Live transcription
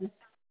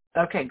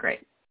Okay,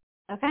 great.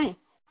 Okay.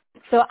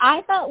 So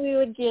I thought we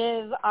would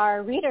give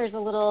our readers a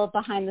little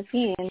behind the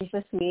scenes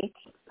this week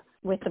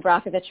with the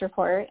Brockovich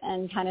Report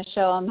and kind of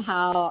show them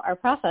how our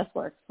process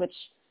works, which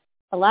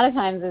a lot of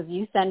times is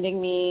you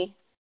sending me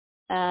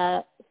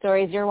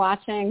stories you're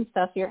watching,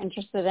 stuff you're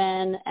interested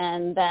in,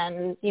 and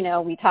then,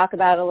 we talk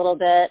about it a little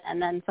bit,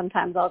 and then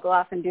sometimes I'll go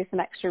off and do some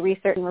extra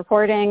research and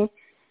reporting,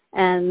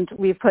 and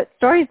we put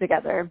stories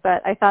together.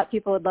 But I thought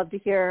people would love to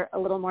hear a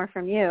little more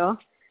from you,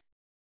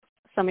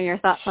 some of your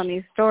thoughts on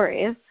these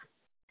stories.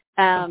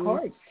 Of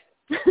course.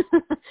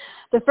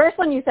 The first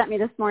one you sent me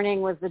this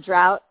morning was the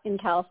drought in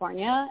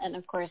California and,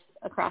 of course,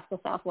 across the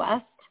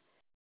Southwest.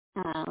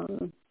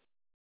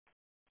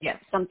 Yes.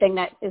 Something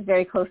that is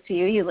very close to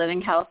you. You live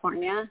in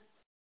California.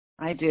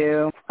 I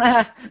do.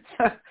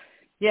 So,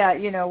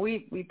 yeah,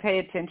 we pay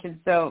attention.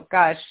 So,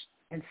 gosh,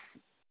 it's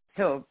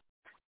so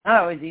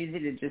not always easy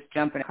to just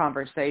jump in a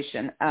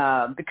conversation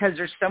because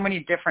there's so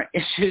many different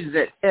issues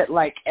at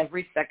like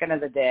every second of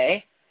the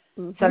day.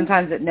 Mm-hmm.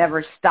 Sometimes it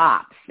never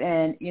stops.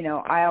 And,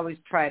 I always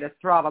try to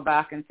throttle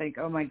back and think,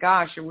 oh, my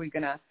gosh, are we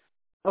going to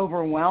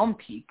overwhelm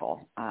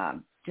people?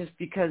 Just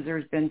because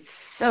there's been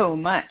so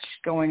much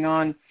going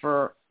on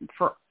for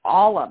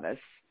all of us.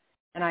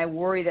 And I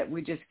worry that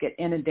we just get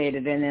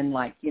inundated and then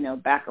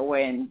back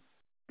away and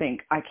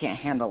think I can't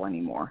handle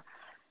anymore.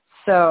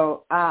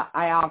 So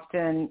I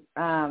often,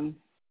 I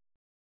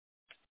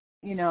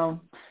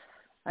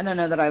don't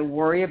know that I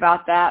worry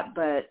about that,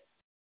 but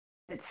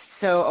it's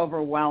so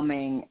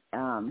overwhelming.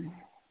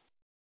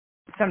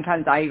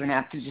 Sometimes I even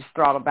have to just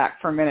throttle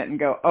back for a minute and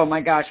go, oh my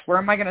gosh, where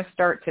am I going to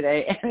start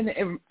today?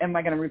 And am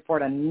I going to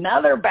report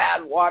another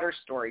bad water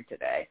story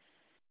today?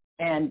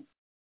 And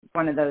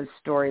one of those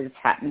stories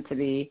happened to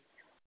be,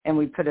 and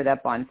we put it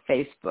up on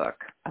Facebook,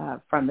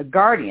 from The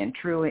Guardian,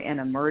 truly an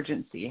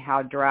emergency,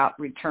 how drought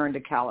returned to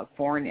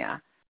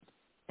California.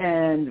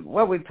 And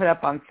what we put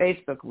up on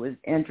Facebook was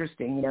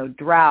interesting.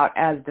 Drought,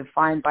 as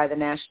defined by the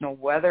National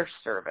Weather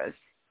Service,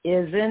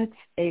 isn't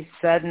a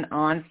sudden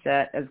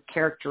onset of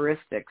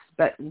characteristics,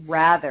 but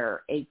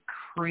rather a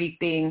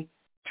creeping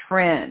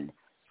trend.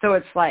 So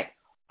it's like,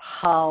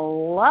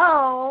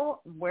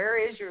 hello, where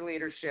is your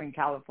leadership in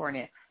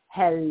California?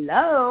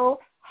 Hello,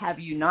 have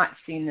you not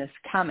seen this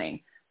coming?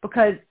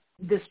 Because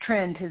this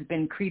trend has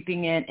been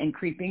creeping in,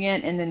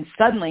 and then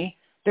suddenly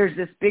there's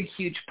this big,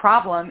 huge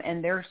problem,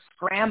 and they're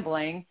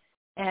scrambling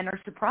and are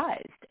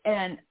surprised.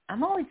 And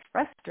I'm always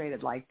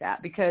frustrated like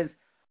that because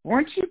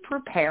weren't you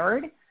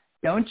prepared?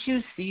 Don't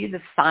you see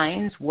the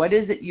signs? What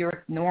is it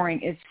you're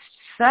ignoring?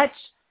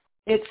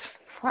 It's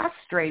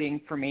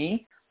frustrating for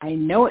me. I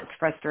know it's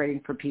frustrating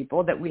for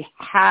people that we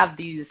have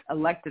these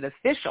elected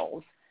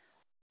officials.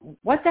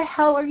 What the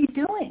hell are you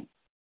doing?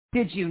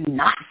 Did you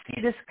not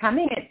see this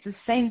coming? It's the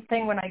same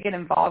thing when I get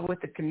involved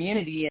with the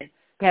community and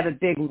we have a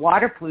big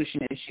water pollution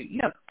issue.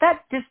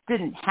 That just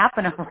didn't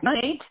happen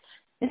overnight.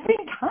 It's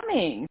been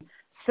coming.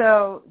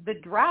 So the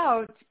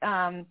drought,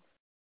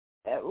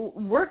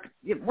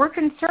 we're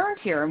concerned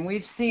here, and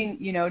we've seen,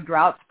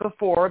 droughts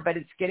before, but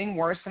it's getting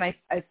worse. And I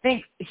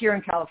think here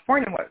in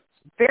California, what's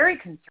very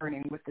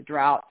concerning with the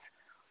droughts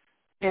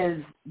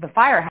is the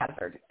fire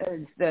hazard,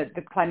 is the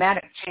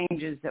climatic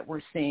changes that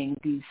we're seeing,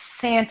 these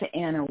Santa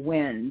Ana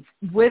winds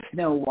with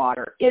no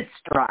water. It's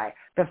dry.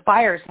 The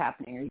fire's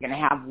happening. Are you going to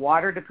have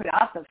water to put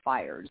out the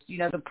fires?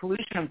 The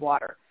pollution of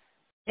water.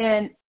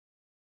 And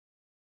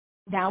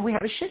now we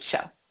have a shit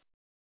show.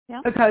 Yeah.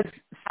 Because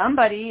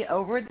somebody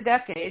over the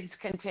decades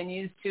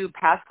continues to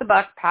pass the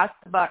buck.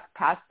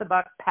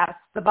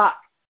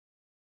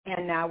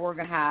 And now we're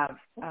going to have,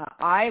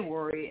 I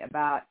worry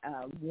about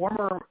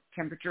warmer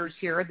temperatures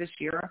here this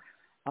year,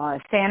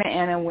 Santa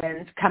Ana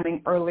winds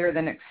coming earlier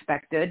than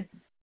expected,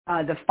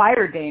 the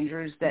fire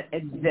dangers that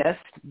exist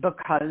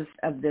because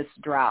of this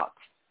drought.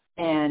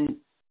 And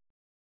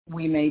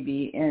we may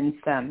be in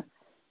some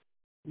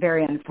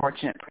very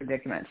unfortunate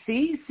predicament.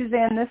 See,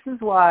 Suzanne, this is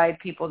why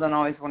people don't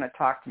always want to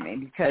talk to me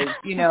because,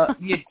 you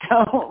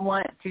don't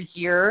want to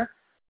hear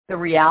the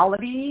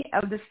reality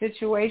of the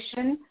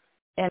situation.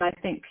 And I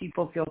think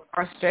people feel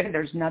frustrated.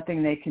 There's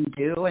nothing they can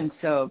do. And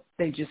so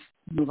they just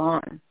move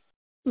on.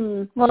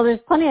 Well, there's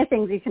plenty of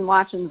things you can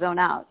watch and zone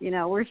out.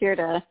 We're here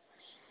to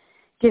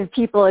give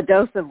people a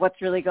dose of what's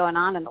really going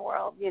on in the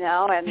world,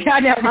 And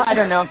I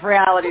don't know if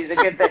reality is a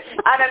good thing.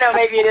 I don't know.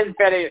 Maybe it is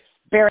better to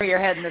bury your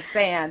head in the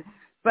sand.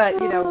 But,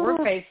 we're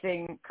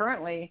facing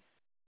currently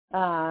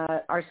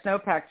our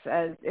snowpacks,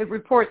 as it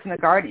reports in The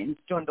Guardian,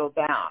 dwindled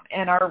down.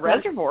 And our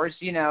reservoirs,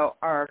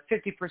 are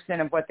 50%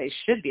 of what they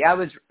should be. I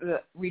was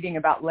reading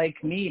about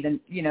Lake Mead,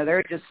 and,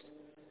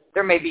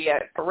 there may be a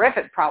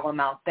horrific problem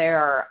out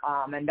there,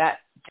 and that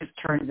just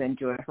turns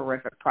into a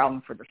horrific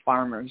problem for the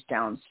farmers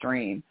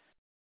downstream.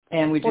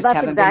 And we just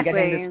haven't been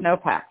getting the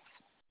snowpacks.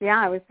 Yeah,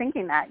 I was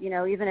thinking that,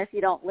 even if you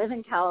don't live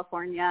in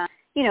California,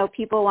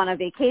 people want to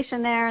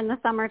vacation there in the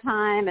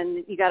summertime,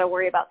 and you got to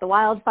worry about the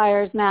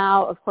wildfires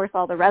now. Of course,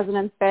 all the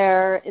residents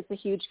there, it's a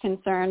huge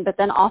concern. But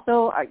then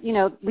also,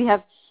 we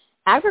have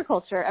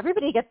agriculture.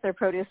 Everybody gets their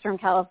produce from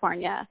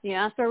California.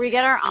 That's where we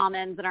get our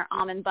almonds and our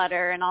almond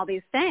butter and all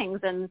these things.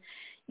 And,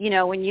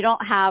 when you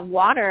don't have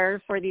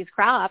water for these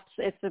crops,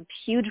 it's a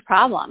huge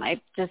problem. I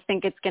just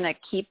think it's going to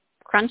keep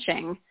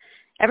crunching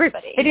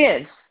everybody. It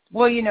is.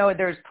 Well,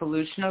 there's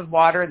pollution of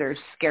water, there's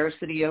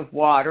scarcity of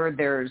water,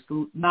 there's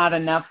not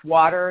enough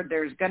water,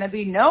 there's going to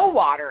be no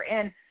water.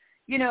 And,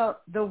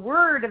 the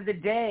word of the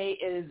day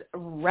is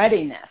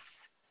readiness.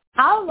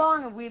 How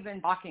long have we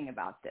been talking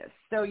about this?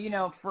 So,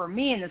 for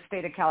me in the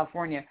state of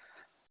California,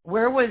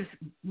 where was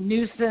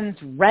Newsom's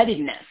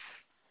readiness?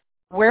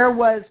 Where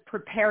was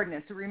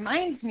preparedness? It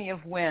reminds me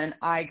of when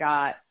I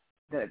got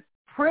the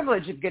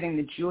privilege of getting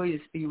the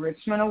Julius B.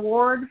 Richmond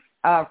Award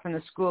from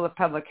the School of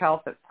Public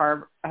Health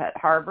at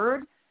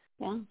Harvard.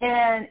 Yeah.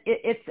 And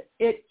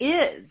it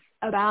is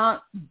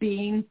about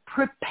being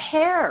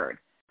prepared.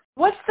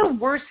 What's the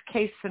worst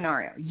case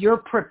scenario? You're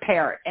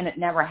prepared and it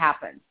never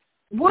happens.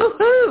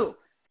 Woohoo!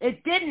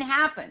 It didn't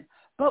happen.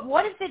 But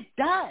what if it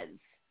does?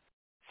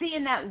 See,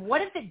 in that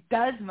what if it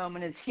does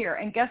moment is here.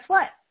 And guess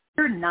what?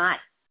 You're not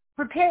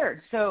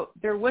prepared. So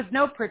there was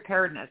no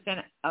preparedness.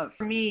 And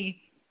for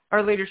me,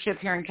 our leadership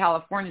here in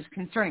California is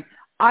concerning.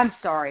 I'm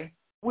sorry.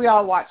 We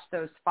all watched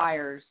those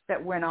fires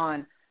that went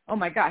on. Oh,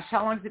 my gosh.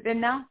 How long has it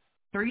been now?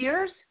 3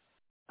 years?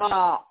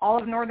 All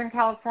of Northern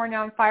California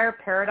on fire,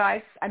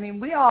 Paradise. I mean,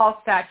 we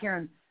all sat here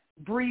and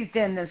breathed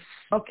in this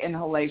smoke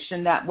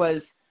inhalation that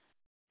was,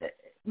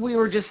 we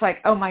were just like,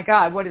 oh, my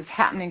God, what is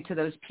happening to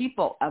those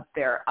people up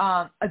there?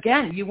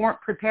 Again, you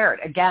weren't prepared.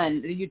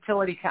 Again, the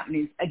utility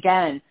companies,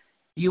 again,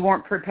 you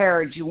weren't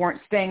prepared. You weren't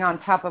staying on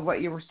top of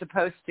what you were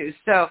supposed to.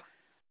 So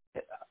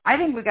I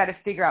think we got to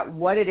figure out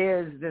what it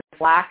is this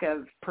lack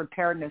of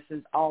preparedness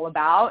is all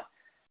about.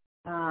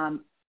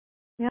 And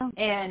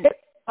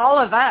all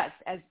of us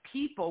as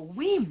people,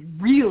 we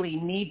really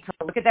need to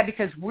look at that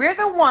because we're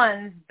the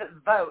ones that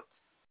vote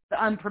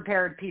the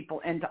unprepared people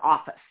into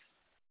office.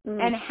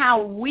 And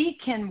how we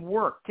can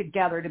work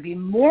together to be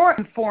more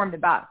informed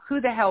about who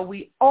the hell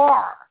we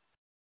are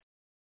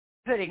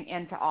putting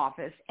into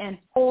office and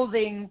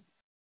holding,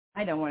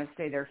 I don't want to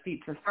say their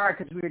feet to the fire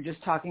because we were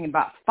just talking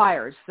about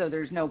fires, so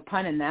there's no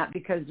pun in that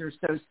because they're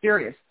so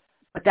serious.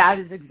 But that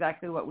is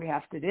exactly what we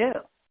have to do.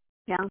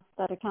 Yeah,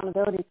 that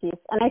accountability piece.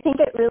 And I think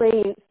it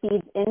really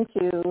feeds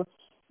into,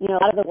 a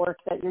lot of the work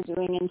that you're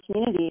doing in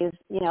communities.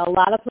 A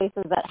lot of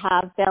places that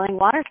have failing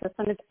water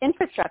systems,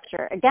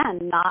 infrastructure,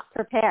 again, not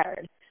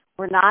prepared.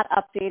 We're not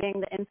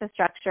updating the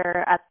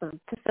infrastructure at the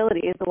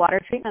facilities, the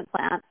water treatment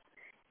plants,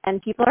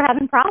 and people are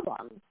having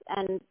problems.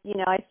 And,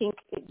 I think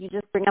you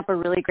just bring up a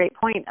really great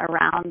point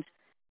around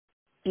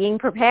being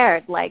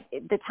prepared. Like,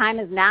 the time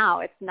is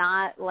now. It's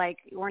not like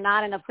we're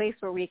not in a place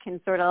where we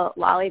can sort of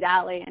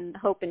lolly-dally and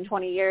hope in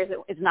 20 years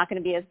it's not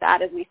going to be as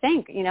bad as we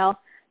think.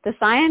 The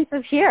science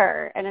is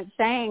here, and it's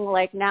saying,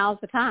 like, now's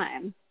the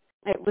time.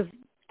 It was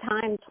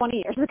time 20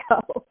 years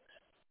ago.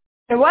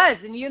 It was,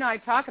 and you and I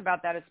talk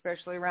about that,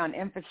 especially around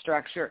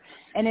infrastructure.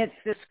 And it's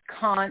this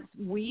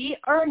we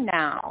are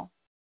now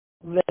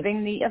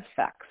living the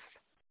effects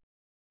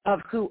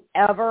of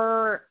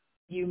whoever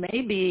you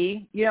may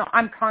be.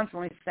 I'm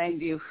constantly saying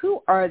to you,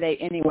 who are they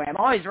anyway? I'm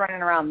always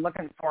running around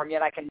looking for them,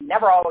 yet I can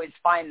never always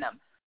find them.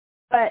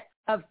 But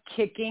of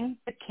kicking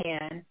the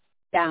can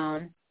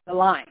down the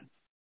line.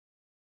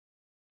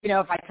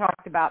 If I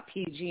talked about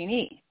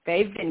PG&E,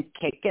 they've been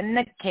kicking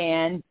the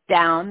can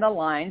down the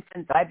line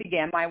since I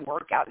began my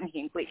work out in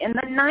Hinckley in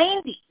the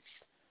 90s.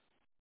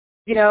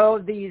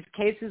 These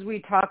cases we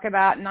talk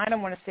about, and I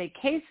don't want to say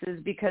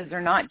cases because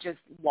they're not just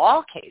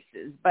law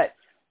cases, but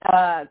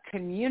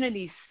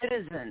community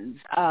citizens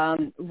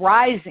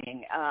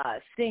rising,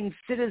 seeing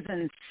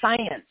citizen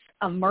science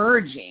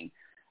emerging,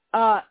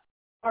 are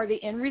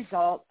the end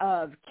result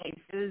of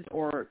cases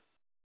or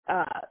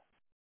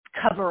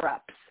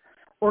cover-ups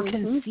or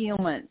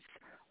concealments,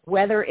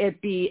 whether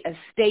it be a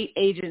state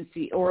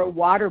agency or a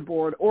water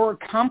board or a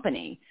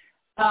company,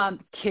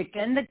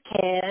 kicking the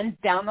can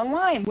down the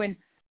line when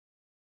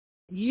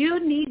you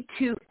need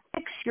to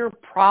fix your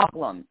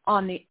problem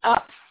on the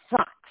up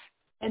front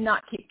and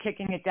not keep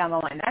kicking it down the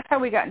line. That's how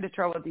we got into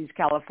trouble with these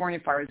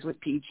California fires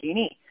with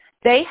PG&E.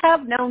 They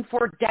have known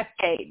for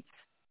decades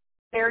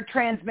their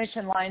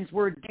transmission lines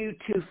were due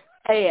to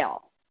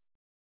fail.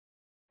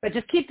 But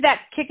just keep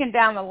that kicking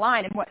down the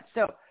line. And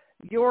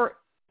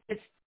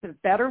the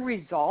better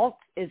result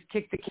is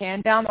kick the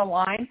can down the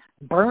line,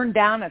 burn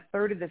down a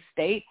third of the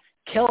state,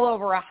 kill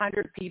over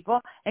 100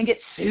 people, and get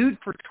sued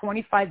for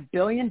 $25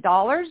 billion?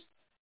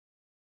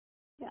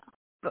 Yeah.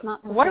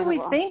 What are we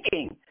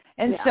thinking?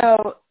 And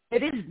so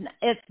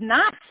it's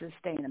not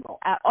sustainable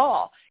at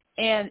all.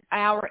 And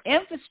our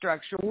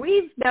infrastructure,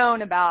 we've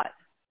known about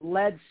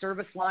lead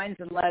service lines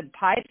and lead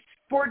pipes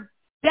for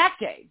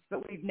decades,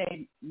 but we've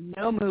made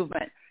no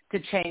movement to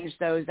change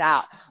those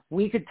out.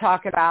 We could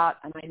talk about,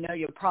 and I know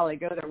you'll probably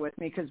go there with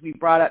me because we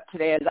brought up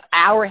today as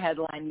our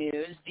headline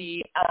news,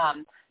 the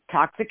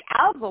toxic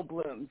algal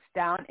blooms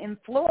down in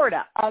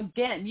Florida.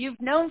 Again,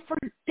 you've known for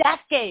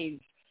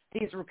decades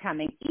these were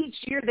coming. Each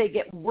year they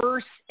get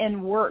worse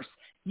and worse.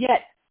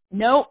 Yet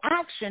no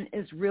action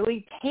is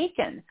really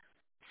taken.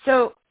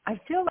 So I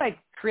feel like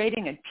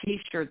creating a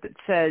T-shirt that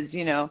says,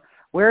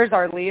 where's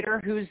our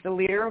leader? Who's the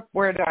leader?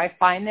 Where do I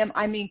find them?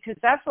 I mean, because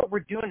that's what we're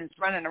doing is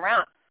running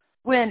around.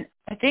 When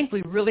I think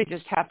we really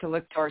just have to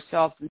look to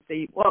ourselves and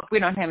say, well, if we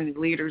don't have any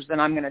leaders, then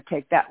I'm going to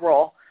take that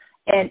role.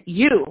 And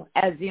you,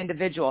 as the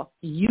individual,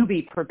 you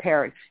be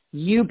prepared.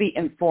 You be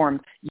informed.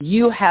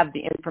 You have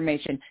the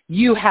information.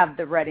 You have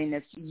the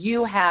readiness.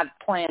 You have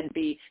plan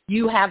B.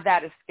 You have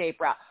that escape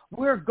route.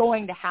 We're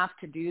going to have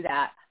to do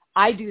that.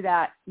 I do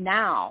that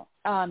now,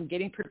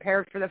 getting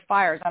prepared for the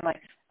fires. I'm like,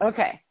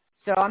 okay,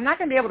 so I'm not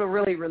going to be able to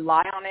really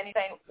rely on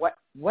anything.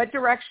 What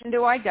direction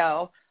do I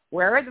go?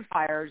 Where are the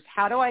fires?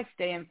 How do I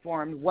stay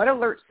informed? What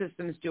alert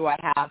systems do I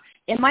have?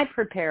 Am I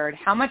prepared?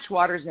 How much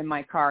water's in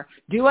my car?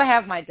 Do I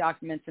have my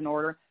documents in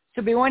order?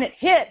 So when it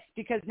hits,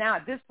 because now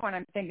at this point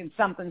I'm thinking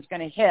something's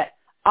going to hit,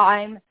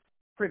 I'm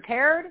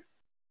prepared.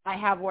 I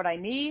have what I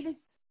need.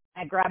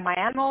 I grab my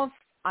animals.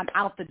 I'm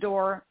out the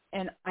door,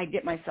 and I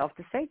get myself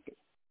to safety.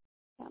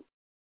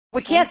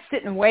 We can't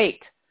sit and wait.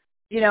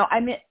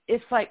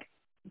 It's like,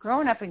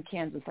 growing up in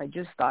Kansas, I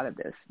just thought of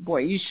this. Boy,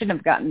 you shouldn't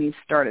have gotten me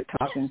started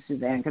talking,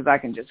 Suzanne, because I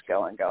can just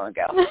go and go and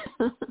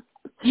go.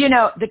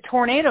 The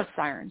tornado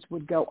sirens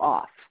would go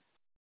off.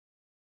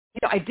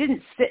 I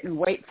didn't sit and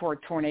wait for a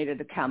tornado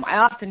to come. I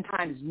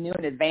oftentimes knew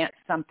in advance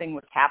something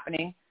was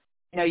happening.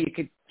 You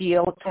could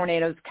feel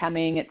tornadoes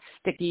coming. It's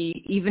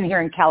sticky. Even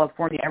here in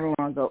California, everyone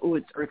will go, "Ooh,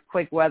 it's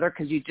earthquake weather,"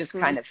 because you just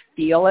kind of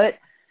feel it.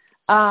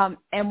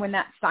 And when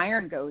that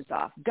siren goes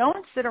off,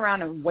 don't sit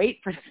around and wait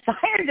for the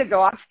siren to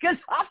go off, because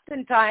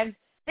oftentimes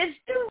it's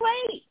too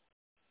late.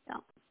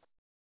 Yeah.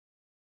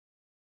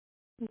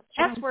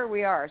 That's where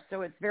we are.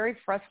 So it's very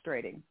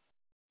frustrating.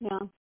 Yeah.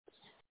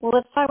 Well,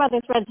 let's talk about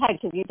this red tide,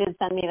 because you did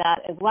send me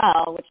that as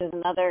well, which is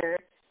another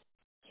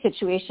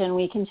situation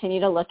we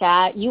continue to look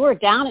at. You were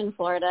down in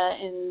Florida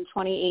in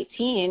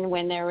 2018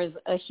 when there was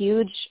a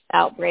huge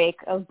outbreak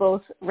of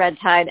both red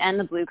tide and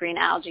the blue-green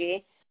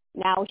algae.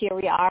 Now here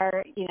we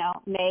are,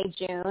 May,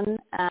 June.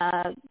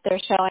 They're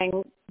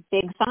showing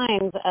big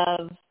signs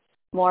of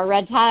more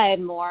red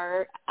tide,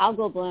 more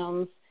algal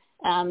blooms.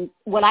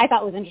 What I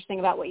thought was interesting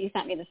about what you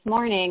sent me this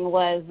morning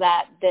was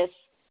that this,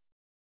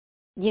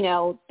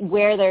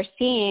 where they're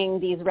seeing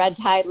these red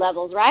tide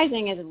levels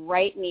rising is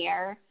right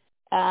near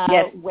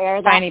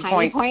where that Tiny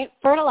Point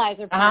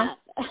fertilizer plant.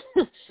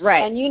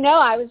 Right. And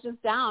I was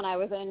just down. I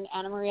was in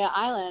Anna Maria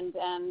Island,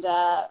 and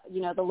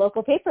the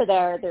local paper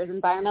there's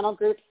environmental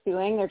groups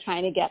suing. They're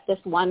trying to get this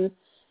one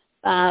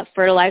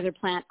fertilizer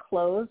plant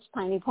closed,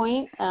 Tiny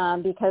Point,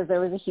 because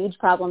there was a huge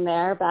problem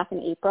there back in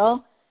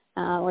April,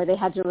 where they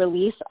had to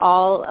release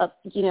all of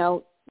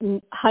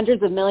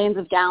hundreds of millions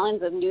of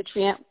gallons of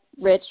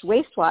nutrient-rich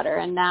wastewater,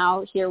 and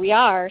now here we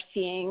are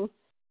seeing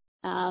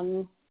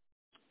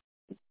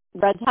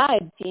red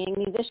tide, seeing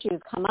these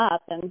issues come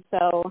up, and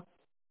so.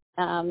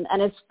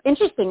 And it's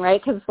interesting,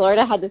 right? Because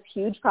Florida had this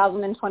huge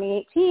problem in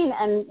 2018,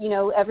 and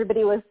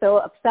everybody was so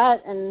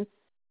upset, and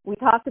we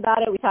talked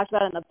about it. We talked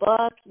about it in the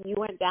book. You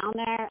went down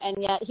there,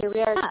 and yet here we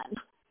are again.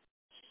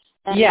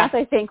 And that's,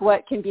 I think,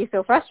 what can be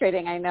so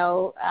frustrating. I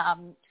know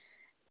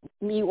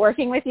me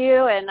working with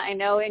you, and I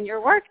know in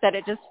your work that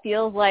it just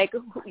feels like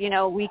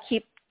we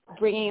keep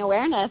bringing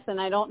awareness,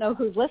 and I don't know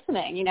who's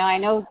listening. I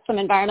know some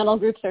environmental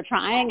groups are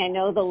trying. I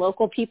know the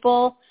local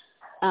people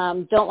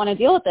don't want to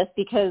deal with this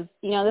because,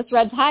 this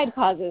red tide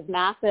causes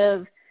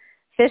massive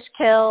fish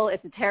kill.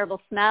 It's a terrible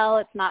smell.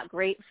 It's not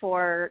great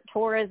for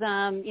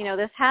tourism.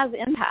 This has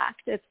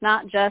impact. It's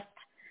not just,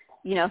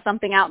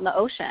 something out in the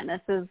ocean.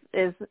 This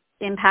is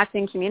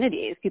impacting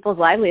communities, people's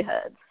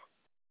livelihoods.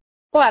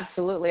 Well,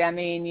 absolutely. I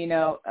mean,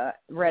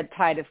 red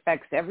tide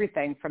affects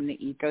everything from the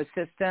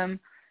ecosystem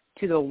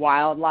to the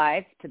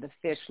wildlife, to the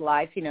fish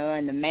life,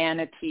 and the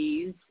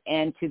manatees,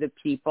 and to the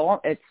people.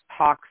 It's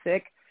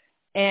toxic.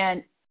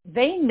 And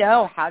they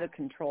know how to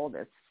control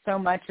this. So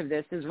much of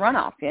this is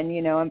runoff. And,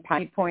 in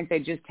Piney Point, they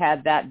just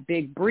had that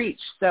big breach.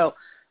 So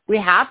we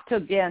have to,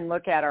 again,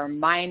 look at our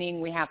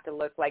mining. We have to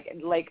look like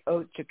Lake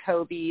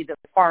Okeechobee, the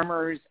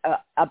farmers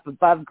up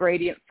above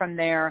gradient from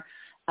there,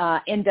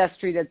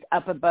 industry that's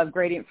up above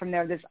gradient from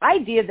there. This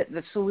idea that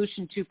the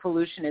solution to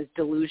pollution is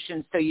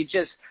dilution. So you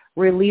just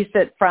release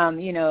it from,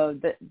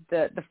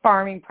 the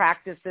farming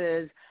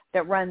practices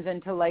that runs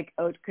into Lake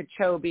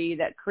Okeechobee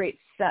that creates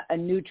a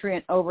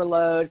nutrient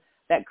overload,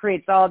 that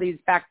creates all these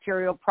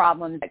bacterial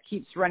problems, that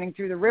keeps running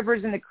through the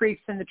rivers and the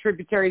creeks and the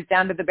tributaries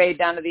down to the bay,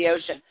 down to the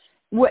ocean.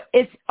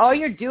 It's all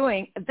you're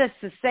doing. That's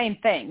the same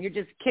thing. You're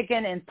just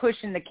kicking and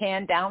pushing the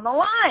can down the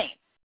line.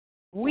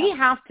 We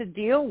have to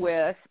deal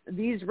with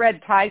these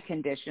red tide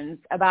conditions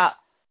about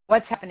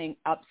what's happening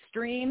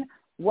upstream,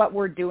 what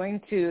we're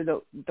doing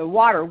to the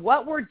water,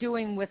 what we're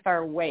doing with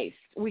our waste.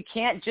 We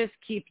can't just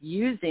keep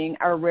using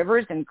our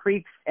rivers and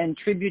creeks and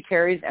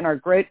tributaries and our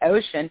great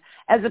ocean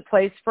as a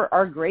place for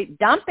our great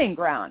dumping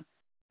ground.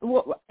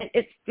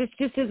 It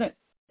just isn't,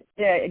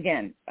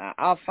 again,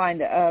 I'll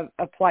find a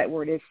polite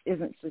word, it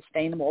isn't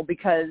sustainable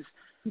because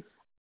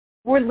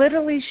we're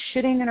literally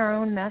shitting in our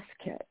own mess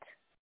kit.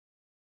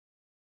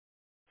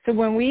 So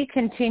when we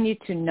continue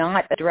to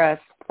not address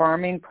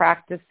farming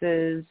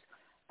practices,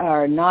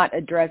 or not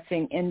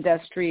addressing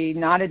industry,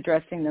 not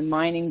addressing the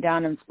mining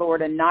down in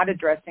Florida, not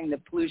addressing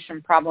the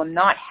pollution problem,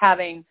 not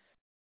having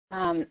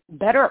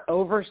better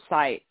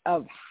oversight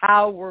of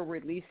how we're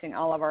releasing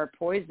all of our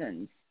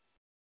poisons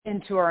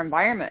into our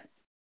environment.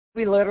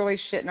 We literally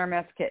shit in our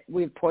mess kit.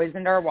 We've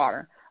poisoned our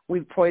water.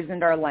 We've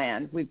poisoned our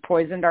land. We've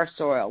poisoned our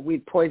soil.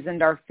 We've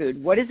poisoned our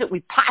food. What is it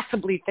we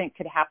possibly think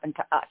could happen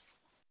to us?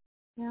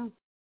 Yeah.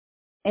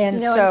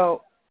 And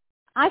so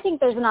I think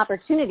there's an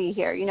opportunity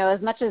here,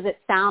 as much as it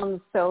sounds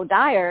so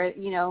dire,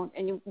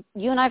 and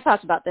you and I have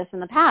talked about this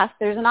in the past,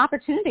 there's an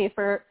opportunity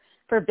for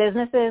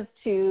businesses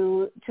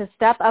to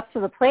step up to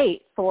the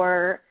plate,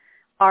 for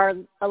our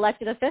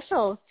elected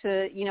officials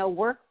to,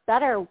 work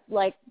better.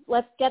 Like,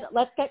 let's get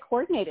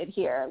coordinated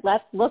here.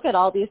 Let's look at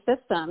all these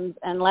systems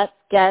and let's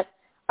get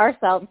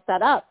ourselves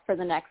set up for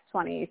the next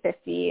 20,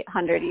 50,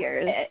 100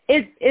 years.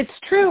 It's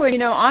true.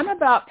 I'm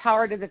about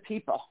power to the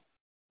people.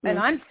 And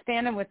I'm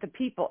standing with the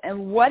people.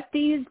 And what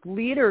these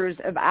leaders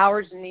of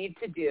ours need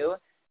to do,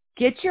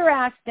 get your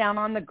ass down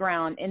on the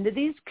ground into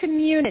these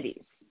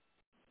communities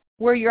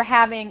where you're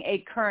having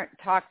a current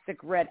toxic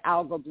red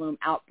algal bloom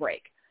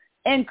outbreak,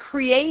 and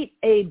create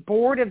a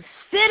board of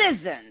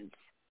citizens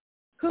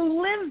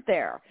who live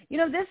there.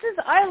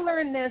 I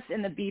learned this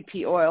in the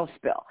BP oil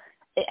spill.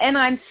 And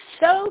I'm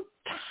so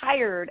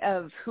tired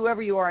of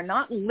whoever you are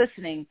not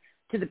listening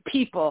to the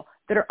people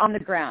that are on the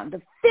ground,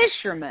 the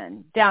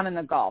fishermen down in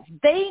the Gulf.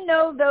 They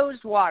know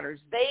those waters.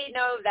 They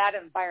know that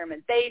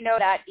environment. They know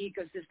that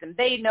ecosystem.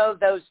 They know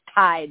those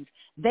tides.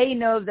 They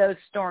know those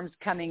storms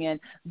coming in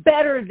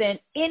better than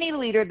any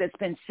leader that's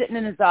been sitting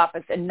in his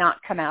office and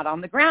not come out on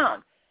the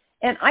ground.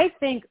 And I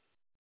think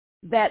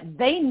that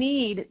they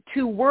need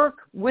to work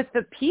with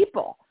the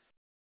people.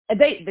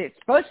 They're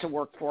supposed to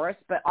work for us,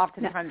 but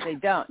oftentimes they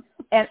don't.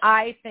 And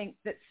I think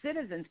that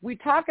citizens,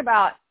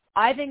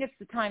 I think it's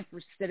the time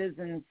for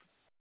citizens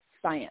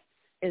science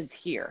is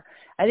here.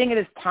 I think it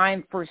is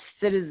time for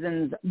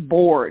citizens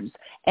boards,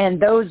 and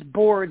those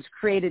boards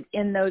created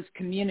in those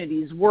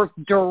communities work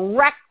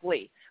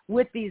directly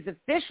with these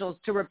officials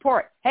to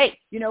report, hey,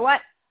 you know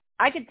what?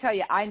 I can tell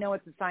you I know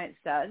what the science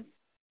says,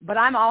 but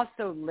I'm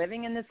also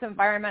living in this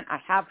environment. I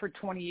have for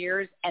 20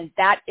 years, and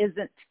that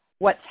isn't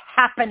what's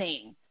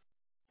happening.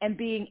 And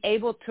being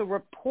able to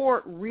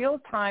report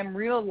real-time,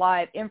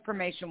 real-life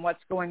information,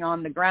 what's going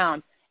on the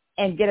ground,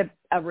 and get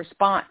a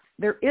response.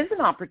 There is an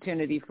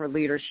opportunity for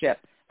leadership.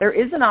 There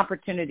is an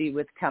opportunity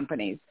with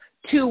companies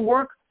to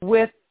work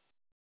with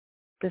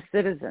the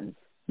citizens.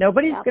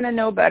 Nobody's going to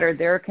know better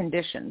their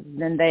conditions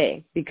than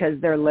they, because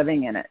they're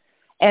living in it.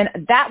 And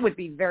that would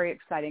be very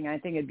exciting. I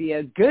think it'd be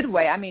a good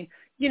way. I mean,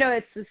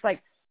 it's just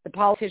like the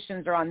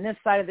politicians are on this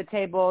side of the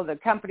table, the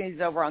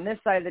companies over on this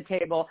side of the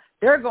table.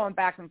 They're going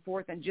back and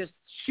forth and just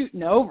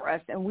shooting over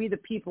us. And we, the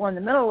people in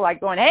the middle, are like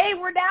going, hey,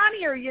 we're down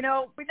here. We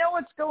know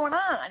what's going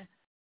on.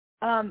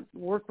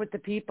 Work with the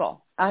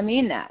people. I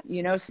mean that,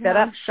 set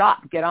up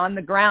shop, get on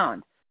the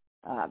ground.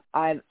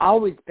 I've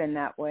always been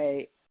that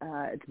way.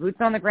 It's boots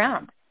on the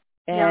ground.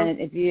 And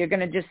if you're going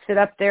to just sit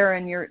up there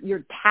in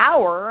your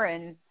tower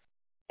and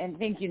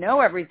think you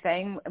know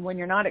everything when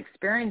you're not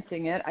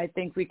experiencing it, I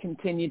think we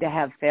continue to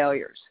have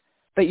failures.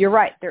 But you're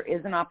right. There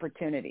is an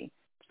opportunity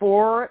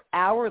for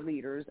our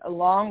leaders,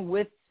 along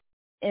with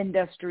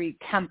industry,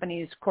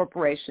 companies,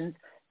 corporations,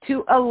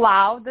 to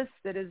allow the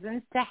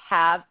citizens to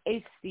have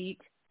a seat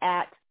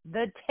at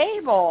the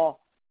table.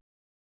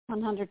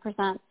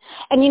 100%.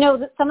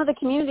 And, some of the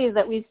communities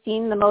that we've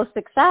seen the most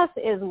success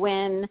is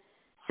when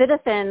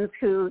citizens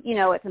who,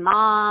 it's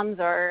moms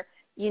or,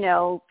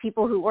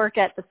 people who work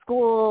at the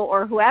school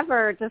or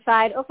whoever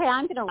decide, okay,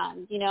 I'm going to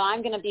run,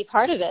 I'm going to be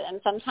part of it. And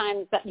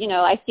sometimes,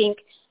 I think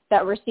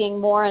that we're seeing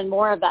more and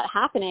more of that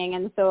happening.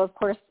 And so, of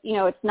course,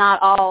 it's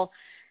not all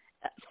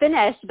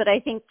finished, but I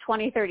think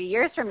 20, 30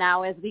 years from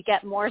now, as we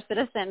get more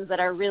citizens that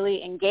are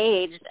really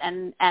engaged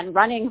and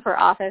running for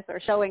office or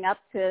showing up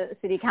to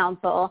city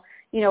council,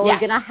 we're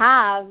going to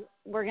have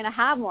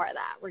more of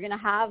that. We're going to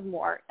have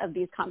more of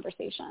these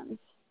conversations.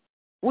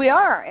 We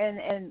are,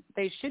 and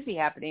they should be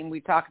happening.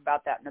 We talk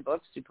about that in the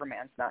book,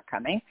 Superman's Not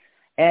Coming.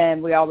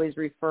 And we always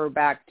refer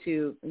back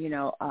to,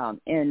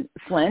 in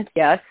Flint,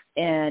 yes,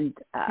 and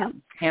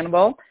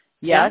Hannibal,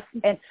 yes.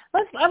 And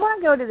I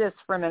want to go to this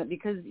for a minute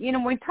because,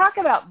 when we talk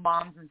about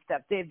moms and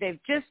stuff, they've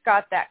just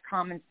got that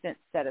common sense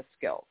set of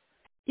skills.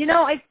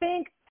 I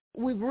think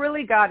we've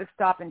really got to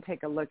stop and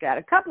take a look at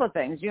a couple of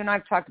things. You and I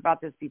have talked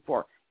about this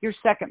before. Your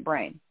second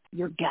brain,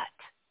 your gut.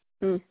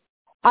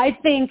 I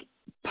think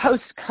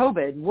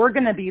post-COVID, we're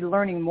going to be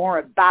learning more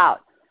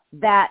about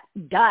that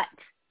gut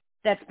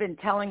that's been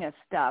telling us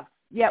stuff,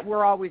 yet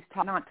we're always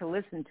taught not to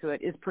listen to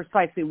it, is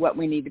precisely what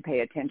we need to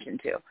pay attention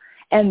to.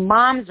 And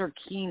moms are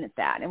keen at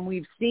that. And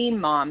we've seen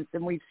moms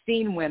and we've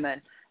seen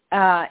women,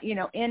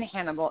 in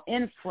Hannibal,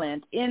 in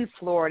Flint, in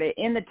Florida,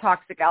 in the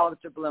toxic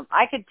alabaster bloom.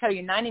 I could tell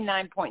you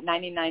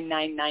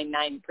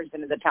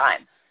 99.99999% of the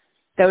time,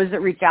 those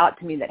that reach out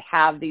to me that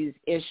have these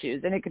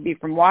issues, and it could be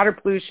from water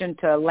pollution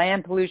to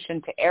land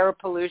pollution to air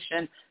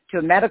pollution to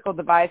a medical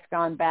device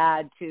gone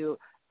bad to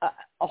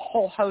a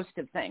whole host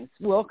of things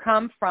will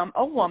come from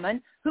a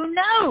woman who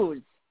knows.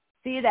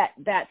 See,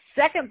 that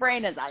second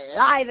brain is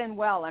alive and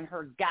well in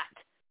her gut.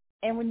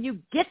 And when you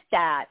get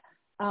that,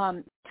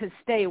 to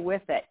stay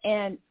with it.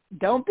 And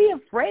don't be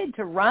afraid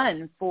to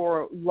run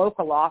for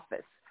local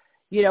office.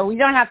 We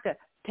don't have to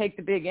take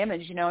the big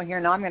image, here,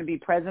 now I'm going to be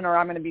president or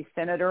I'm going to be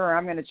senator or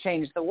I'm going to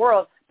change the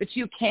world. But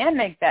you can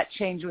make that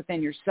change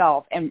within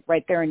yourself and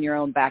right there in your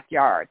own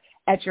backyard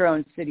at your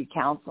own city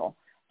council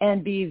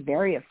and be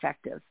very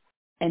effective.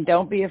 And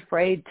don't be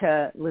afraid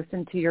to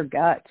listen to your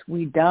gut.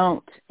 We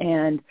don't.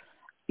 And,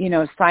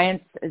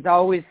 science has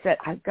always said,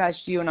 oh, gosh,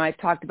 you and I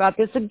talked about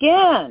this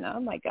again. Oh,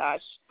 my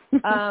gosh.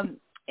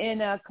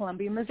 In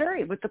Columbia,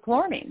 Missouri with the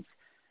chloramines.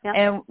 Yep.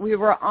 And we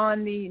were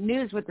on the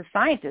news with the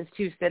scientists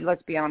who said,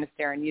 let's be honest,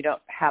 Erin, you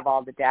don't have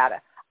all the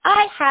data.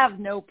 I have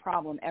no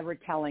problem ever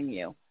telling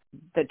you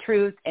the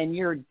truth, and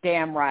you're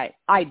damn right.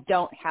 I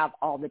don't have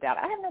all the data.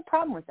 I have no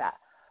problem with that.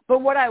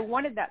 But what I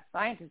wanted that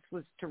scientist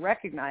was to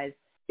recognize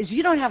is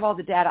you don't have all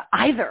the data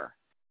either.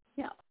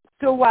 Yeah.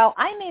 So while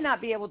I may not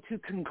be able to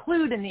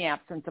conclude in the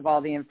absence of all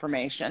the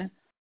information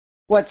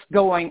what's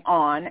going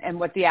on and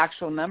what the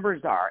actual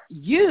numbers are,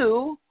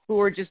 you who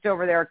are just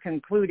over there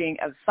concluding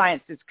of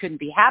science this couldn't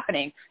be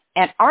happening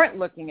and aren't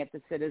looking at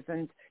the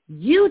citizens,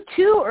 you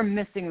too are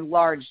missing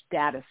large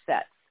data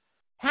sets.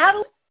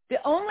 The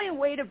only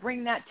way to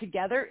bring that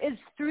together is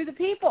through the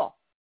people.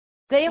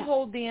 They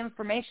hold the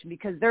information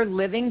because they're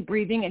living,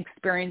 breathing,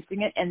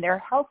 experiencing it, and their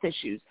health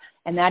issues.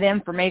 And that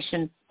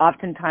information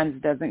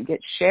oftentimes doesn't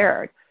get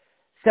shared.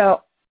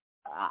 So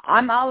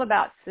I'm all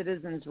about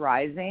citizens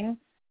rising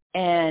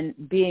and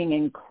being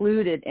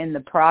included in the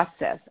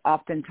process.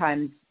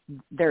 Oftentimes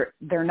they're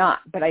not.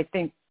 But I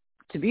think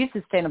to be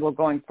sustainable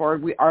going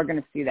forward, we are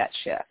going to see that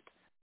shift.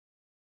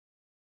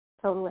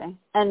 Totally.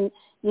 And,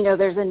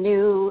 there's a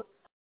new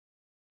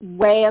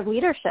way of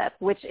leadership,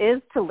 which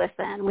is to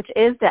listen, which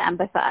is to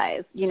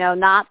empathize,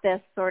 not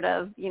this sort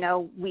of,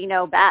 we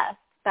know best.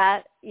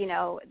 That,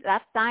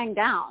 that's dying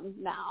down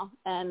now.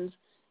 And,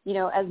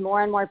 as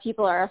more and more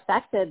people are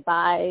affected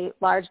by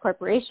large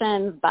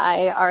corporations,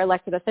 by our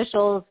elected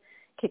officials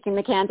kicking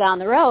the can down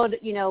the road,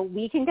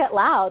 we can get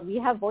loud. We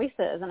have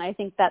voices. And I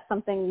think that's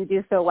something you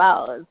do so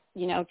well is,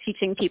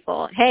 teaching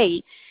people,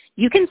 hey,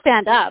 you can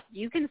stand up.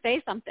 You can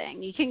say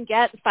something. You can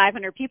get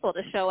 500 people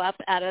to show up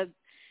at a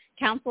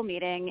council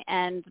meeting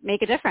and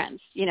make a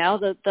difference.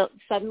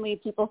 Suddenly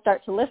people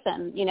start to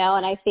listen,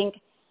 and I think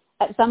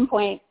at some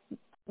point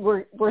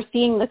we're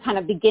seeing the kind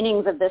of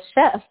beginnings of this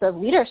shift of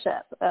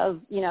leadership of,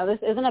 this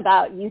isn't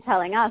about you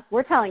telling us,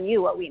 we're telling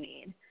you what we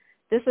need.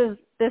 This is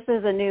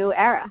a new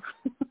era.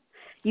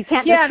 You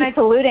can't just keep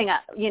polluting,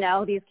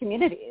 these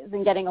communities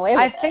and getting away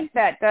with it. I think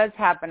that does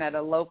happen at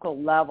a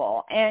local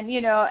level and,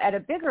 at a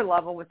bigger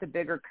level with a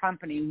bigger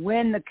company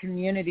when the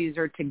communities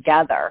are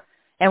together.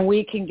 And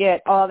we can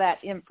get all that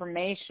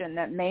information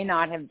that may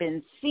not have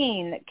been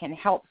seen that can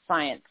help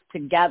science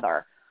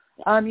together.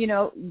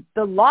 The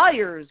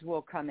lawyers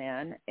will come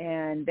in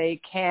and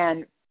they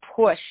can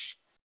push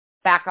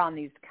back on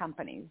these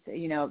companies.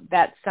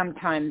 That's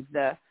sometimes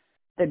the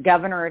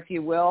governor, if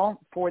you will,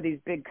 for these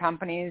big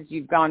companies.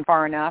 You've gone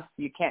far enough.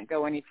 You can't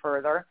go any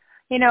further.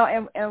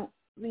 And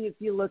if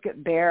you look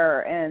at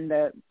Bayer and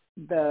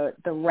the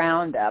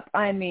Roundup,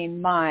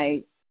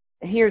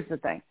 here's the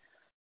thing.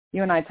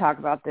 You and I talk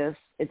about this.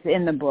 It's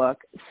in the book.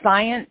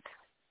 Science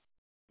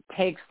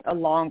takes a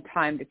long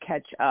time to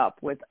catch up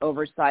with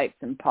oversights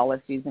and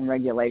policies and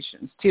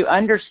regulations. To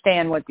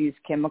understand what these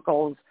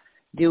chemicals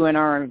do in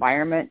our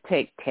environment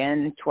take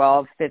 10,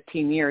 12,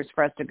 15 years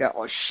for us to go,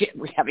 oh, shit,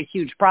 we have a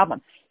huge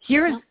problem.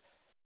 Here's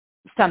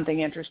something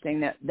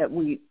interesting that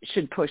we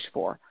should push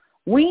for.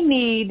 We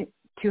need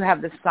to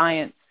have the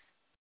science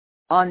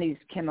on these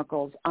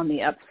chemicals on the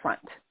upfront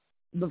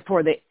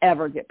before they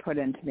ever get put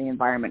into the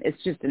environment.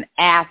 It's just an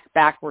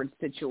ass-backwards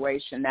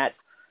situation that's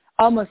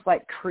almost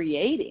like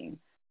creating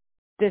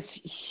this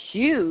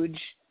huge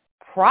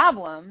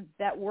problem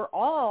that we're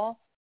all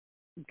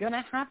going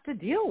to have to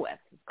deal with.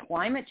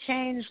 Climate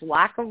change,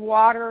 lack of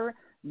water,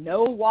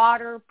 no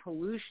water,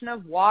 pollution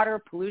of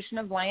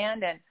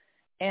land,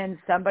 and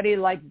somebody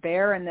like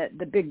Bayer and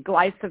the big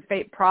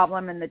glyphosate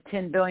problem and the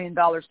 $10 billion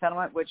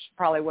settlement, which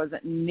probably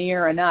wasn't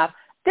near enough.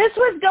 This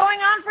was going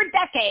on for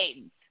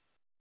decades.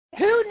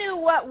 Who knew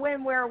what,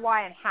 when, where,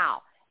 why, and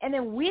how? And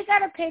then we got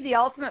to pay the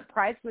ultimate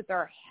price with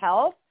our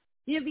health,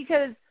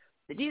 because,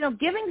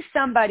 giving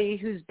somebody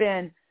who's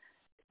been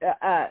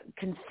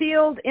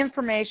concealed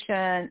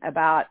information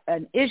about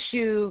an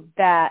issue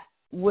that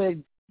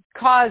would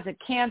cause a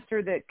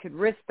cancer that could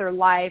risk their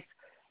life,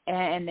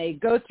 and they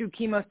go through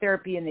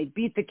chemotherapy and they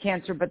beat the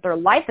cancer, but their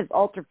life is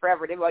altered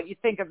forever. Well, you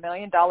think $1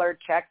 million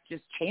check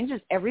just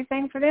changes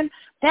everything for them?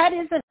 That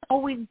isn't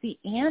always the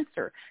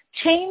answer.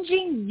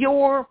 Changing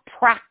your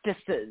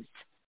practices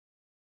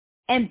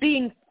and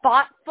being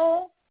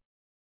thoughtful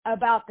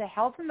about the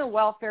health and the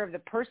welfare of the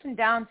person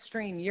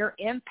downstream you're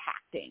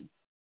impacting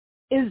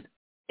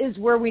is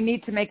where we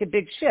need to make a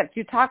big shift.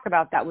 You talk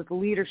about that with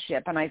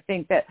leadership, and I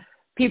think that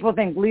people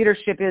think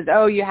leadership is,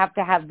 oh, you have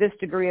to have this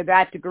degree or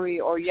that degree,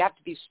 or you have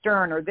to be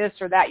stern or this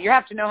or that. You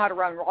have to know how to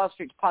run Wall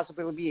Street to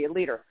possibly be a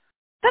leader.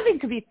 Nothing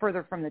could be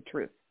further from the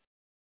truth.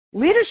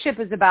 Leadership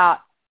is about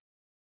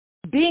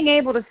being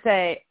able to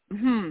say,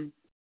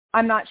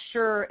 I'm not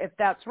sure if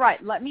that's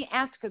right. Let me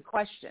ask a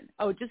question.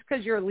 Oh, just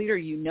because you're a leader,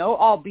 you know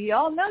all be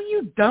all? No,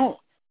 you don't.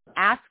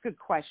 Ask a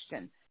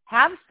question.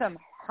 Have some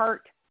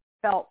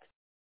heartfelt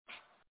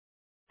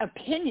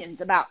opinions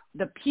about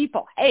the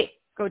people. Hey,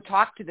 go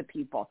talk to the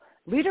people.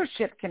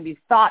 Leadership can be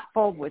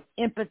thoughtful with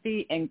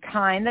empathy and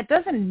kind. That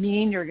doesn't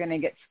mean you're going to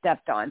get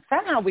stepped on.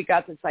 Somehow we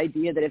got this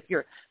idea that if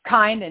you're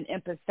kind and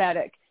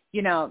empathetic,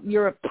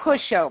 you're a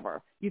pushover.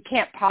 You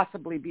can't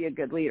possibly be a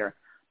good leader.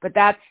 But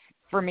that's,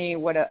 for me,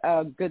 what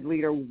a good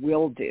leader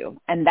will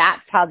do. And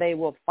that's how they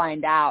will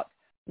find out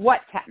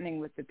what's happening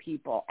with the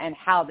people and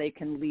how they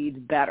can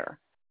lead better.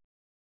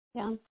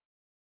 Yeah.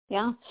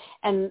 Yeah.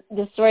 And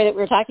the story that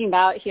we're talking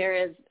about here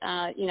is,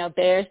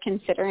 Bayer's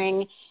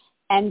considering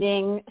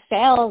ending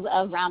sales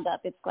of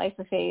Roundup, its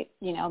glyphosate,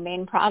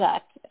 main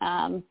product,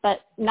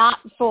 but not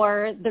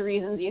for the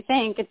reasons you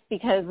think. It's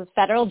because a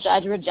federal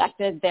judge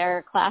rejected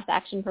their class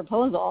action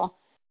proposal,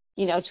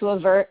 to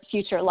avert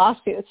future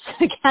lawsuits.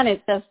 Again,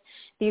 it's just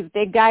these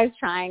big guys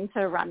trying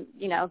to run,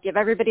 give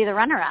everybody the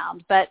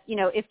runaround. But,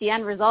 if the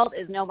end result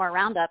is no more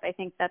Roundup, I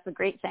think that's a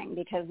great thing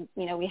because,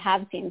 we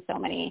have seen so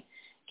many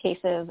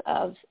cases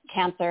of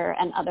cancer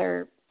and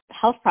other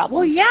health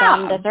problems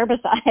from this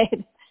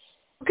herbicide.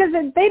 Because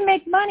they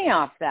make money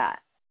off that.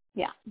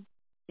 Yeah.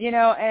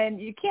 And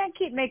you can't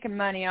keep making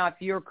money off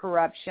your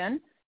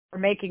corruption or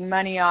making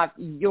money off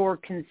your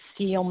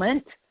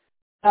concealment,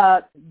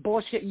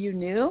 bullshit you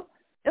knew.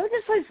 It was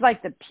just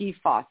like the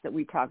PFOS that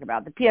we talk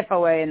about, the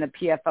PFOA and the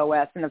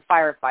PFOS and the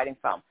firefighting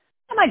foam.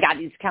 Oh, my God,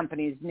 these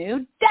companies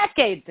knew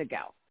decades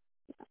ago.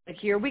 But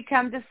here we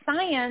come to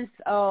science.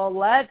 Oh,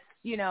 let's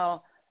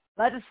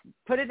us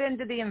put it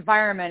into the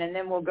environment and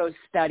then we'll go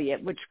study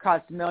it, which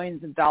costs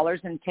millions of dollars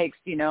and takes,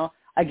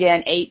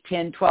 again, 8,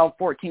 10, 12,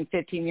 14,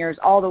 15 years.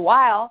 All the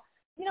while,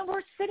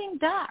 we're sitting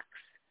ducks.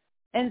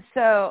 And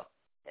so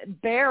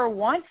Bayer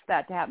wants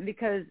that to happen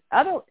because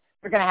they're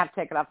going to have to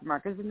take it off the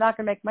market because it's not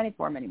going to make money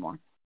for them anymore.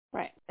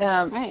 Right.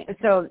 Right.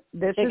 So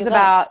this is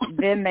about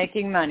them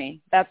making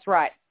money. That's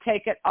right.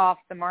 Take it off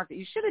the market.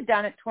 You should have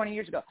done it 20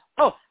 years ago.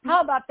 Oh,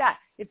 how about that?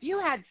 If you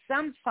had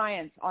some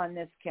science on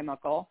this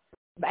chemical,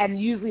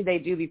 and usually they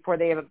do before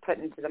they ever put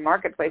it into the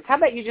marketplace, how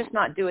about you just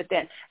not do it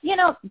then?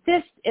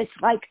 This is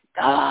like,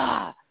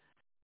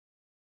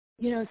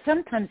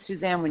 sometimes,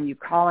 Suzanne, when you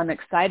call, I'm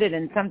excited,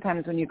 and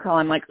sometimes when you call,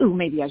 I'm like, ooh,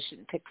 maybe I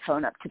shouldn't pick the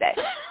phone up today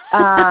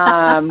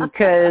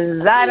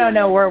because I don't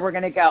know where we're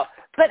going to go.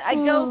 But I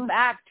go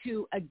back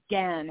to,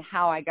 again,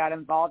 how I got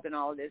involved in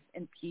all of this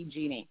in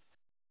PG&E,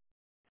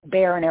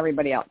 Bayer and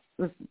everybody else.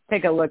 Let's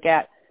take a look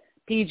at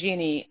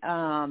PG&E,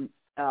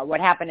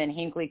 what happened in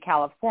Hinckley,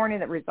 California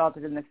that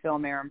resulted in the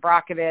film Erin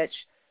Brockovich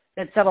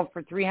that settled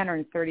for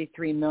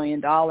 $333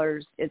 million.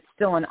 It's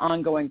still an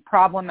ongoing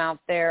problem out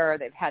there.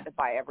 They've had to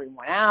buy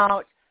everyone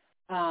out.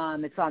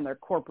 It's on their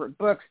corporate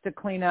books to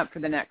clean up for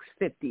the next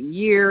 50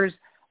 years.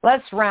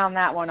 Let's round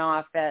that one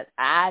off at,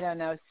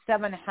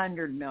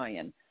 $700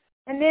 million.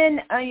 And then,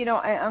 I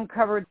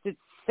uncovered the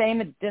same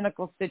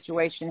identical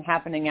situation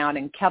happening out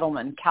in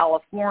Kettleman,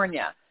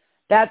 California.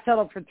 That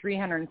settled for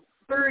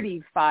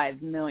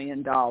 $335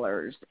 million.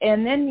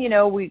 And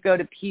then, we go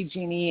to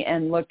PG&E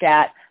and look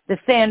at the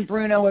San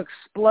Bruno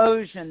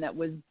explosion that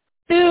was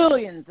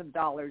billions of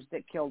dollars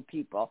that killed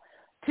people,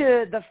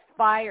 to the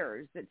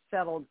fires that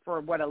settled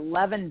for,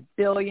 $11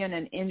 billion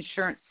in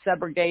insurance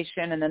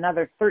subrogation and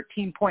another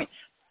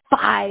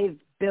 $13.5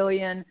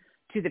 billion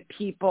to the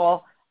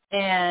people.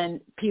 And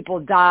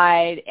people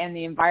died and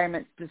the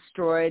environment's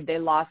destroyed. They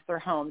lost their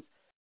homes.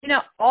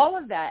 All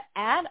of that,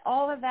 add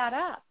all of that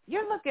up.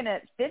 You're looking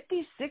at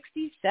 50,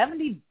 60,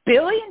 70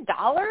 billion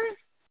dollars.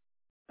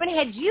 But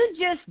had you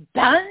just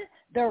done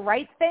the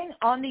right thing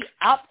on the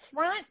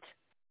upfront,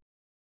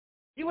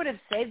 you would have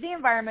saved the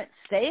environment,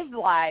 saved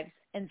lives,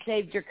 and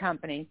saved your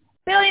company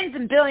billions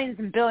and billions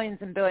and billions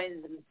and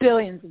billions and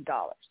billions of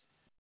dollars.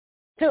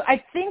 So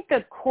I think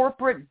the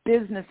corporate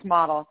business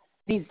model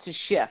needs to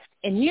shift.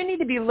 And you need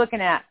to be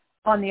looking at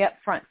on the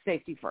upfront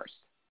safety first.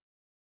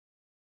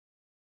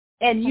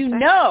 And you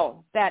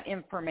know that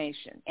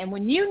information. And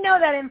when you know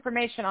that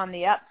information on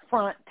the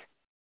upfront,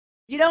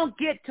 you don't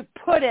get to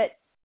put it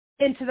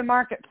into the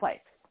marketplace.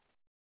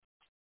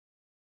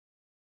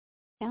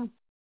 Yeah.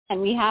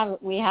 And we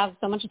have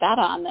so much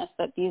data on this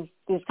that these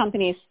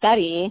companies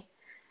study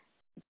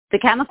the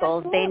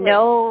chemicals. Absolutely. They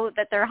know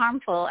that they're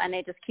harmful and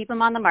they just keep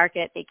them on the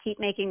market. They keep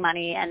making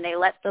money and they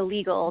let the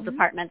legal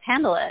departments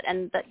handle it.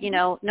 And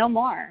no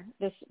more.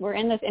 We're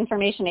in this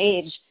information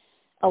age.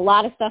 A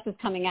lot of stuff is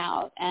coming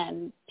out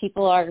and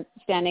people are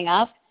standing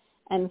up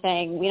and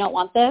saying, we don't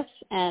want this.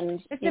 And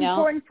it's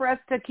important for us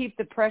to keep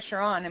the pressure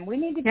on, and we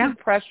need to keep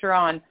pressure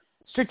on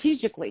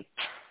strategically.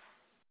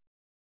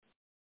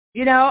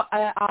 We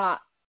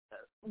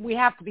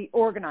have to be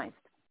organized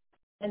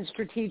and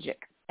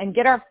strategic and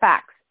get our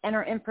facts and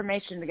our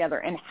information together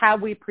and how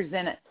we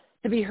present it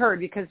to be heard,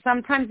 because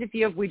sometimes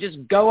if we just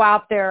go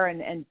out there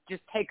and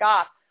just take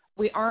off,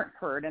 we aren't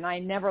heard, and I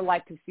never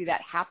like to see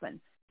that happen.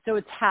 So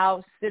it's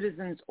how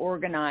citizens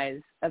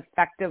organize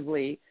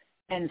effectively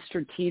and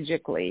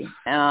strategically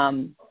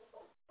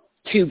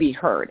to be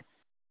heard.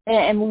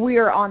 And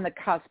we're on the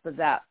cusp of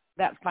that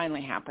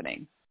finally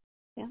happening.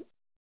 Yeah.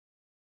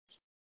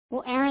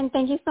 Well, Erin,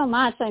 thank you so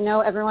much. I know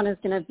everyone is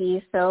going to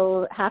be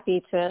so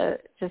happy to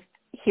just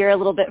hear a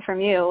little bit from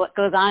you, what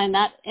goes on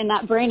in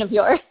that brain of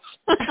yours.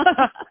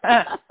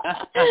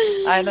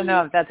 I don't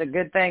know if that's a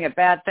good thing, a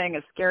bad thing,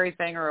 a scary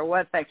thing, or a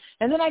what thing.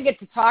 And then I get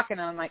to talking,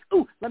 and I'm like,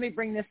 ooh, let me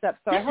bring this up.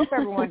 So I hope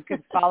everyone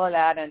could follow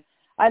that. And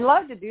I'd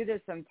love to do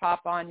this and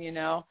pop on,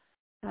 Yeah.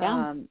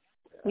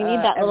 We need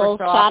that little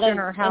shot of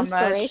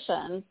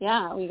inspiration. Much.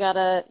 Yeah, we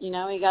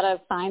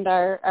gotta find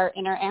our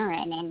inner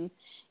Erin and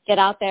get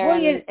out there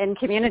in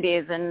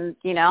communities and,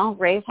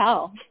 raise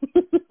hell.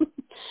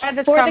 I had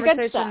this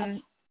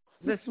conversation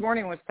this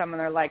morning with someone.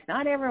 They're like,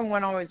 not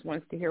everyone always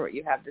wants to hear what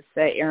you have to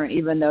say, Erin,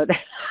 even though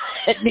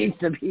it needs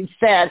to be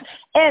said.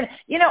 And,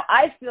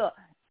 I feel,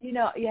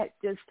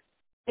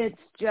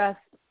 it's just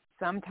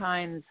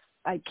sometimes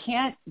I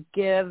can't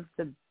give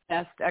the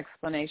best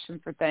explanation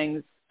for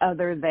things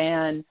other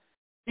than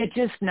you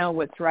just know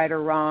what's right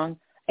or wrong,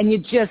 and you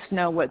just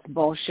know what's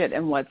bullshit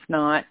and what's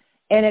not.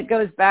 And it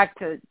goes back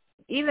to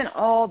even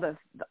all the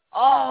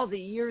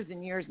years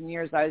and years and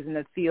years I was in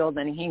the field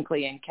and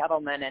Hinckley and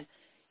Kettleman, and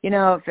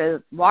if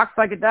it walks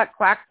like a duck,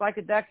 quacks like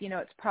a duck,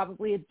 it's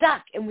probably a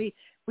duck. And we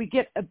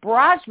get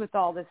barraged with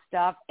all this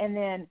stuff, and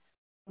then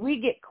we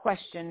get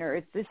questioned, or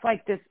it's just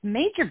like this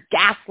major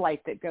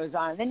gaslight that goes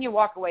on. And then you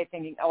walk away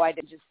thinking, oh, I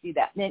didn't just see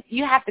that. And then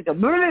you have to go,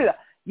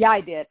 yeah, I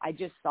did. I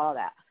just saw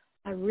that.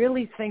 I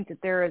really think that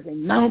there is a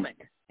moment,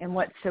 and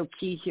what's so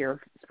key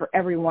here for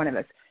every one of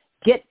us,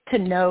 get to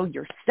know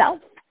yourself,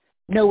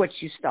 know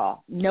what you saw,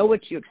 know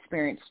what you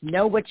experienced,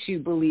 know what you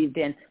believed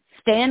in,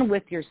 stand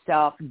with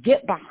yourself,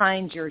 get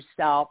behind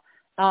yourself,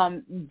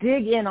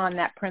 dig in on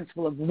that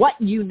principle of what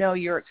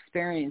you're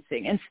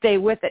experiencing, and stay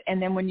with it. And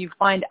then when you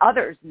find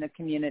others in the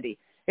community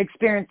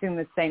experiencing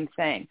the same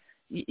thing,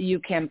 you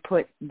can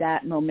put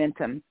that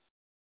momentum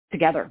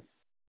together.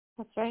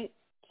 That's right.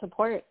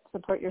 Support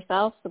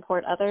yourself,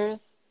 support others.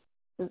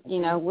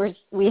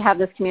 We have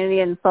this community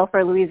in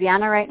Sulphur,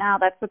 Louisiana right now.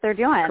 That's what they're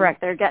doing.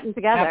 Correct. They're getting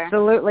together.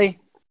 Absolutely.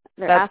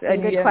 They're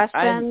asking good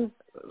questions.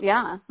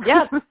 Yeah.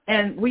 Yes.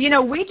 And we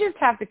just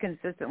have to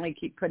consistently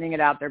keep putting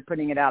it out there,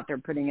 putting it out there,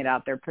 putting it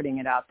out there, putting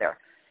it out there.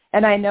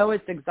 And I know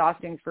it's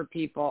exhausting for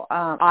people.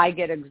 I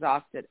get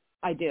exhausted.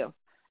 I do.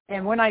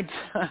 And when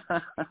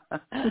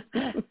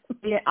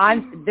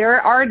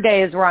there are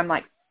days where I'm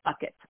like,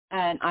 fuck it.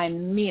 And I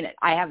mean it.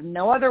 I have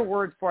no other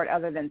word for it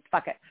other than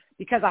fuck it,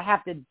 because I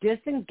have to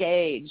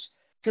disengage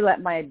to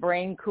let my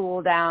brain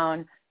cool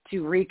down,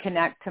 to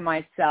reconnect to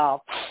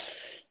myself,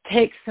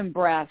 take some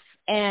breaths,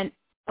 and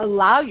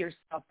allow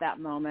yourself that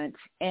moment.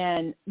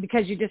 And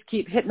because you just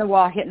keep hitting the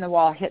wall, have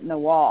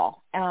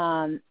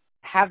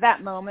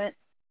that moment,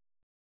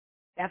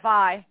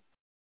 F-I,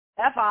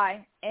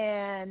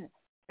 and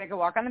take a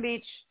walk on the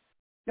beach,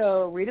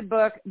 go read a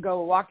book,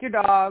 go walk your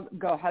dog,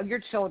 go hug your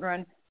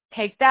children,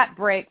 take that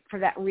break for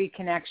that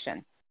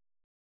reconnection,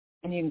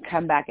 and you can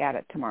come back at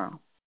it tomorrow.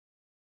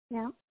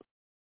 Yeah.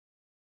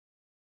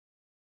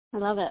 I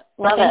love it.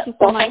 Thank you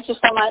so much.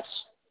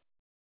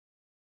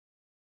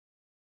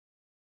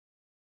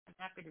 I'm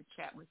happy to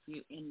chat with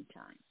you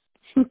anytime.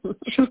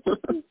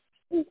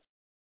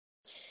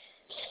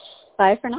 Bye for now.